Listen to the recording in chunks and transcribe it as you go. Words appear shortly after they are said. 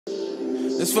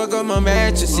Let's fuck up my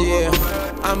mattress, yeah.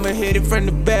 I'ma hit it from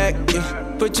the back,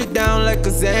 yeah. Put you down like a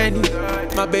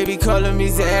Zanny. My baby calling me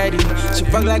Zaddy. She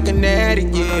fuck like an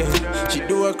addict, yeah. She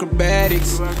do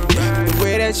acrobatics, yeah. The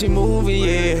way that she moving,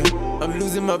 yeah. I'm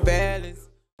losing my balance.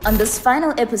 On this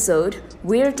final episode,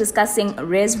 we're discussing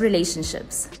res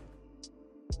relationships.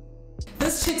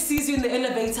 This chick sees you in the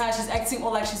elevator, she's acting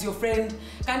all like she's your friend.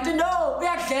 Kanjan, no, we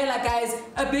are clear, like guys,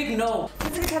 a big no.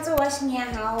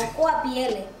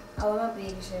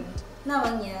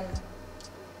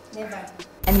 Never.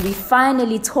 And we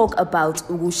finally talk about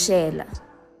bawu'shela.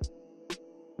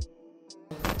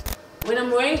 When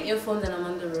I'm wearing earphones and I'm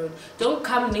on the road, don't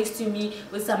come next to me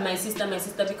with some my sister,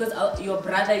 because your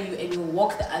brother and you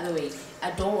walk the other way. I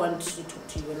don't want to talk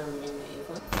to you when I'm wearing my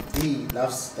earphones. D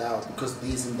loves style because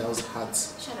D is in those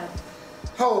hats. Shut up.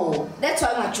 Oh, that's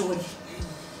why I'm Julie.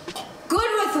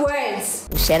 Good with words.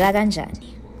 Bawu'shela Kanjan.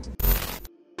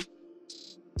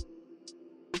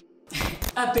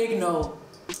 A big no.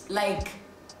 Like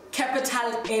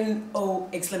capital N-O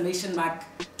exclamation mark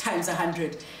times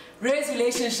 100. Race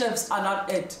relationships are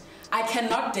not it. I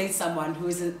cannot date someone who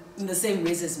is in the same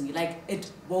race as me. Like,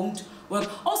 it won't work.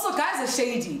 Also, guys are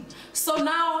shady. So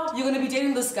now you're gonna be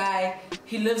dating this guy.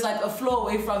 He lives like a floor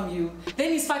away from you.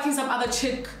 Then he's fucking some other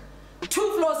chick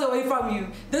 2 floors away from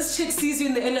you. This chick sees you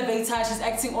in the elevator. She's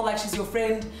acting all like she's your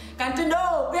friend. Kanjan,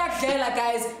 no, we are clear, like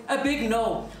guys, a big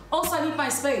no. Also, I need my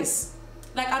space.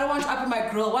 Like, I don't want you up in my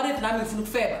grill. What if I'm in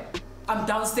fair? I'm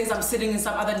downstairs, I'm sitting in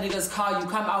some other nigga's car, you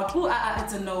come out. Ooh,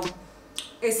 it's a no.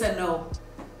 It's a no.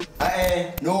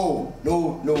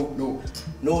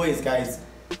 No ways, guys.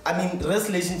 I mean, race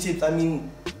relationships, I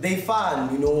mean, they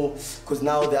fun, you know, because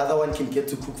now the other one can get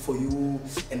to cook for you,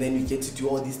 and then you get to do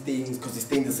all these things, because you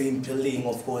stay in the same building,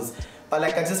 of course. But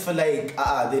like, I just feel like,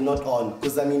 they're not on,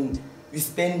 because I mean, we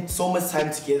spend so much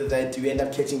time together that we end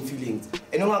up catching feelings.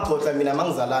 And on course, I mean,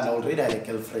 among Zalana, I already had a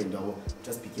girlfriend,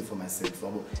 just speaking for myself.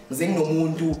 I'm saying no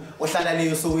muntu,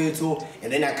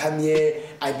 and then I come here,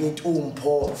 I meet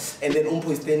Umpo, and then Umpo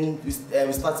is then we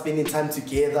start spending time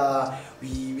together,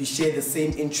 we share the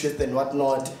same interest and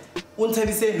whatnot. I won't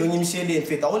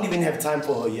even have time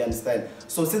for her, you understand?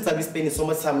 So since I've been spending so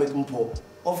much time with Umpo,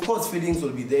 of course feelings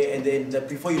will be there, and then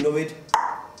before you know it,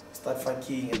 start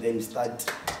fucking, and then we start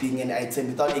being an item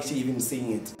without actually even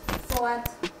saying it. For what?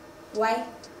 Why?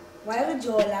 Why would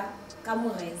you come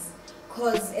with?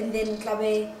 Cause and then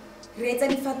klabe rate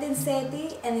and fatin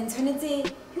seti and then turn it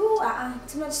you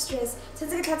too much stress.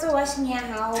 Since I can't wash me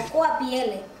how go up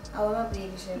yele. I want my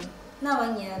baby.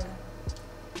 Now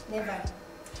never.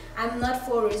 I'm not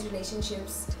for race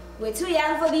relationships. We're too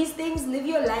young for these things. Live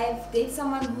your life. Date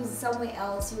someone who's somewhere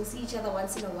else. You'll see each other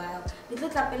once in a while. I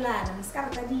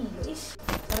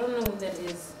don't know who that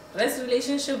is. Race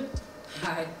relationship,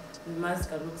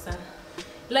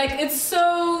 like it's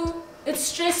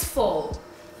stressful.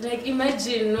 Like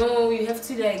imagine, no, you have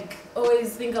to like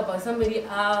always think about somebody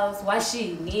else.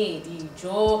 Washing,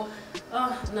 Joe.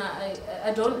 Oh no,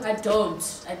 I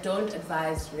don't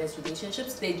advise race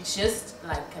relationships. They just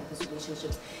like campus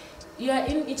relationships. You are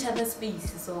in each other's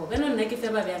space, so when on like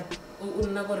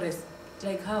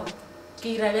how?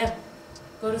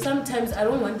 Because sometimes I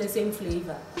don't want the same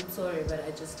flavor. I'm sorry, but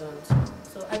I just don't.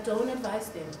 So I don't advise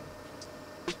them.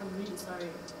 I'm really sorry.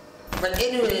 But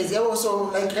anyways, yeah, also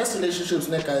like race relationships,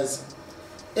 guys.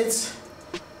 It's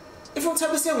if I'm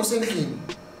type of saying something,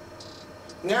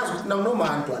 no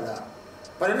man to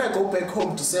but then I go back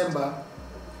home December.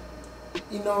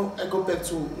 You know, I go back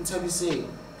to Ntabise.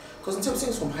 Because Ntabise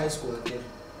is from high school, okay?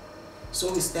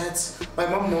 So it's that my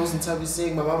mom knows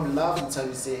Ntabise, my mom loves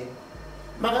Ntabise.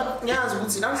 Mara nyazi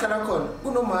ukuthi la ngihlala khona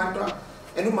kunomantwa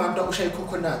and umantwa ushaya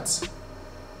coconut.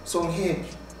 So I'm happy.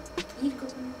 Eat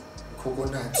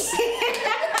Coconut.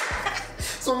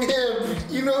 So I'm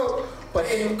happy, you know. But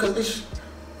anyway, because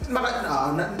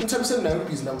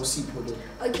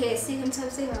okay, see,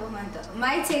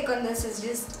 my take on this is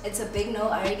just, it's a big no.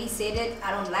 I already said it.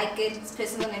 I don't like it. This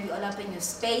person gonna be all up in your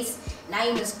space. Now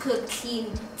you must cook,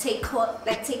 clean, take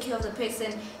care of the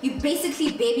person. You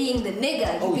basically babying the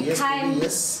nigga.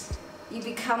 You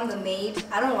become the maid.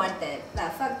 I don't want that. Nah,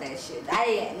 fuck that shit.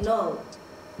 No.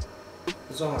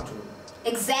 It's not true.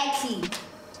 Exactly.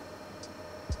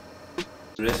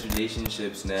 Rest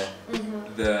relationships, nah.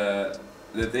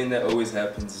 The thing that always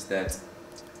happens is that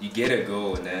you get a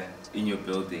girl in your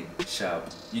building, sharp.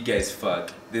 You guys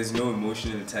fuck. There's no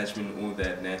emotional attachment, all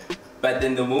that, nah. But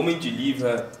then the moment you leave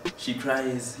her, she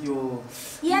cries, yo.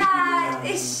 Yeah,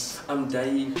 I'm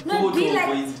dying. No,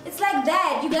 it's like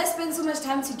that. You guys spend so much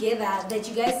time together that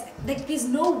you guys, like, there's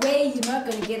no way you're not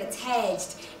gonna get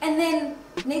attached. And then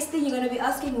next thing you're gonna be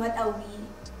asking, what are we?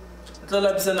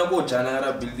 Tla pisana go jana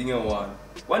ra building a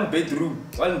one bedroom,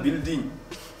 one building.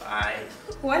 Aye.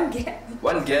 One girl.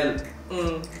 One girl.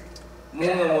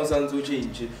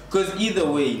 Because either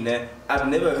way, ne, I've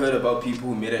never heard about people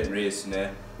who met at race, ne.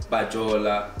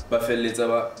 Bajola,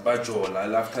 Bafeleta, Bajola,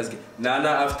 love Kaski. Nana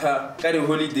after carry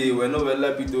holiday when over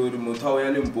Lapido, Motawa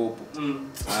Limpopo.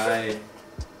 Aye.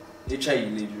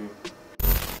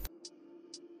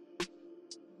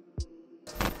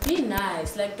 Be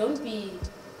nice, like don't be.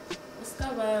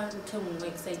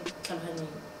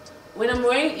 When I'm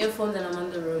wearing earphones and I'm on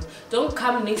the road, don't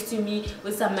come next to me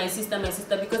with some my sister,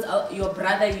 because your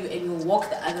brother and you walk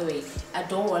the other way. I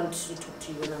don't want to talk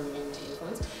to you when I'm wearing my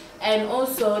earphones. And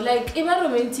also, like, if I'm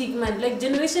romantic, man, like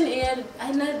Generation A,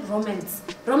 I not romance.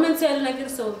 Romance, I like it,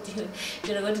 so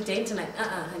you're going to date tonight.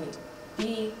 Honey.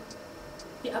 Be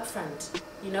upfront,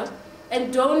 you know?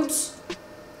 And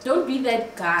don't be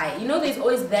that guy. You know, there's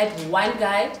always that one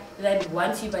guy that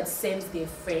wants you but sends their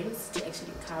friends to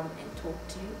actually come and talk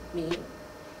to me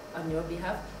on your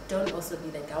behalf. Don't also be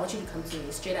that guy. I want you to come to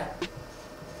me straight up.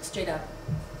 Straight up.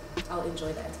 I'll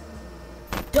enjoy that.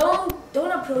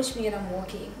 Don't approach me when I'm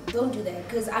walking. Don't do that,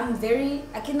 because I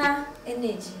cannot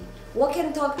energy. Walk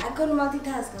and talk, I couldn't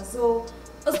multitask. So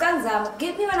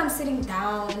get me when I'm sitting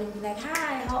down and be like,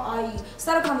 hi, how are you?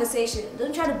 Start a conversation.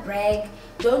 Don't try to brag.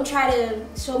 Don't try to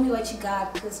show me what you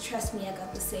got, because trust me, I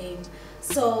got the same.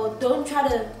 So don't try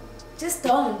to, just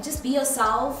be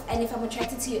yourself. And if I'm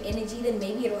attracted to your energy, then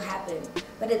maybe it'll happen,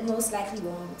 but it most likely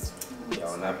won't.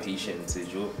 You're not patient,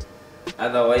 Joe.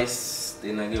 Otherwise,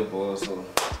 then I get bored. So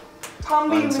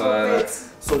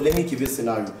So let me give you a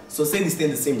scenario. So say we stay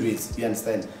in the same race, you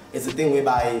understand? It's a thing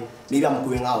whereby maybe I'm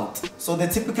going out. So the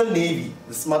typical Navy,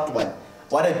 the smart one,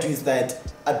 what I do is that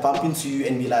I bump into you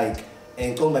and be like,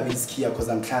 and call my bills key because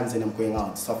I'm clumsy and I'm going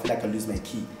out. So I feel like I lose my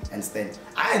key, understand?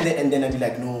 And then I'll be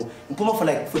like, no, in Puma for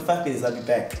like 45 minutes, I'll be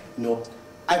back, you know?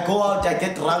 I go out, I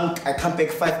get drunk, I come back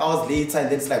 5 hours later, and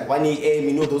then it's like 1 a.m.,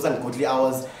 you know, those are godly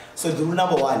hours. So the rule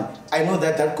number one, I know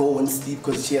that girl won't sleep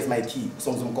because she has my key.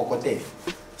 So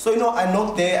you know, I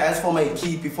knock there, I ask for my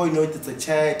key. Before you know it, it's a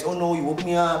chat. Oh no, you woke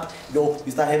me up. You know,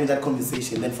 we start having that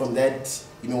conversation. Then from that,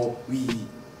 you know,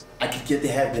 I could get to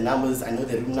have the numbers. I know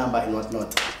the room number and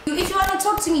whatnot. If you want to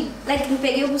talk to me, like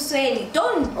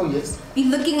don't be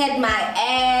looking at my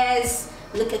ass.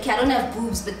 Look, okay, I don't have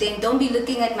boobs, but then don't be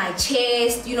looking at my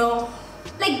chest. You know,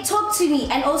 like talk to me.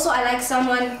 And also, I like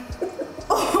someone.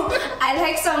 I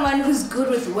like someone who's good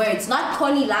with words, not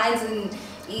corny lines and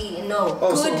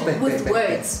good with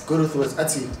words. Good with words.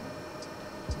 Ati,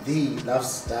 thee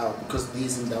loves thou because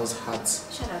these in thou's hearts.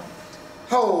 Shut up.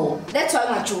 How? That's why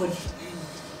I'm Jody.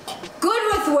 Good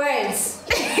with words.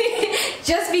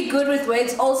 Just be good with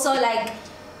words. Also, like,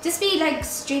 just be like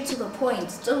straight to the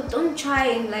point. Don't try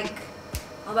and like,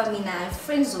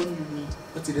 friend zone you.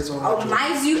 I'll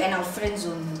mize you and I'll friend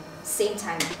zone you same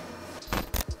time.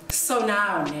 So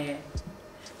now,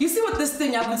 you see what this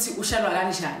thing happens to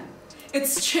Kanjan?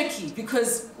 It's tricky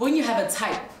because when you have a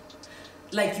type,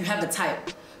 like you have a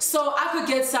type. So I could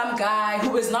get some guy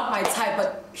who is not my type,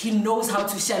 but he knows how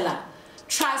to shella.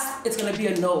 Trust, it's gonna be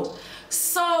a no.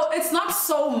 So it's not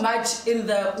so much in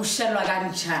the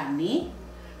Kanjan.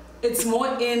 It's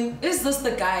more in, is this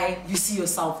the guy you see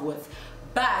yourself with?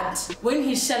 But when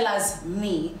he shellas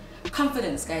me,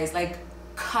 confidence, guys, like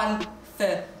confidence.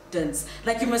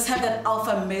 Like you must have that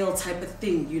alpha male type of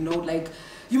thing, you know, like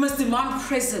you must demand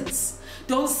presence.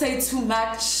 Don't say too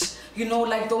much, you know,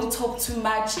 like don't talk too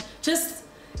much. Just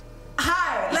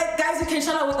hi, like guys, you can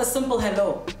shut out with a simple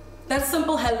hello. That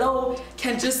simple hello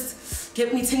can just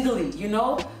get me tingly, you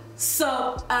know?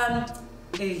 So,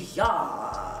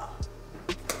 yeah.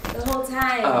 The whole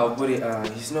time. Oh, buddy,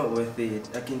 it's not worth it.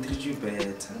 I can treat you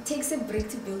better. It takes a break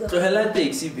to build up. So, hella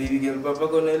taxi, baby girl, papa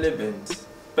gonna event.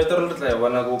 Petrol like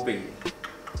wanna go pay.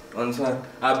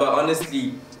 But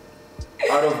honestly,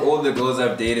 out of all the girls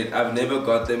I've dated, I've never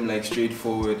got them like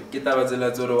straightforward. Kita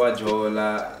batela tsoro wa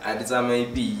jola, aditsa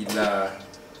mai pila.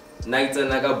 Naitsa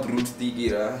naga brute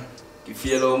tigira. Ki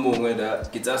fielo mongwe da,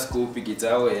 kita scope,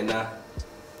 kita wena.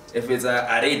 If it's a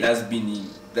array that's been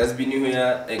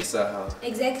here extra.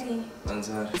 Exactly.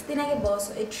 Answer.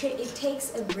 It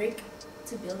takes a brick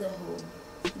to build a home.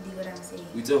 You do what I'm saying?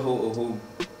 It's a home.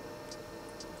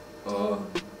 Oh,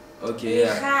 okay,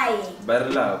 yeah. Hi.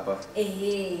 Barlapa.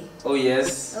 Oh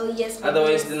yes. Oh yes.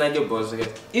 Otherwise, then I get boss. Okay.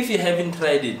 If you haven't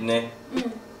tried it, ne.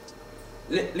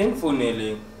 Link phone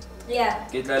link. Yeah.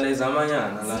 Get la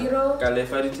zamanyana la. Zero.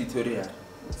 Kalefa tutorial.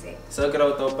 Exactly. So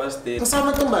crowd top paste.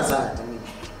 Kusama tumbazana.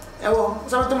 Yabo,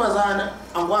 kusama tumbazana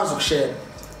angwazi ukushare.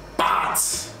 But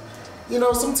you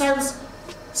know, sometimes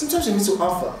sometimes you need to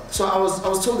offer. So I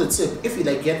was told the tip, if you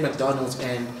like get McDonald's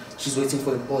and she's waiting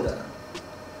for an order,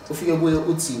 if you're with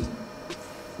Uti,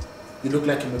 you look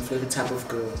like a McFlavor type of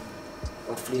girl.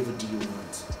 What flavor do you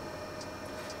want?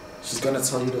 She's gonna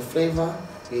tell you the flavor,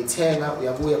 you're tearing out, we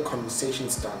have a conversation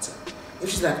starter. If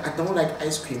she's like, I don't like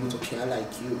ice cream, it's okay, I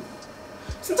like you.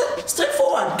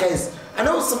 Straightforward, guys. I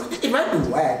know it might be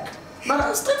whack,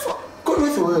 but straightforward. Good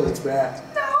with words, bruh.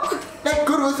 No. Like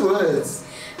good with words.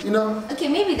 You know? Okay,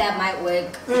 maybe that might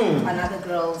work on other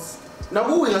girls. Now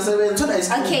who will say ice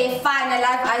cream? Okay, fine, I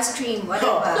like ice cream,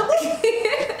 whatever.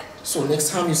 So next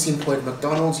time you see Point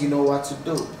McDonald's, you know what to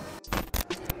do.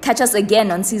 Catch us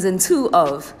again on season 2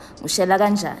 of bawu'shela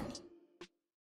Kanjan.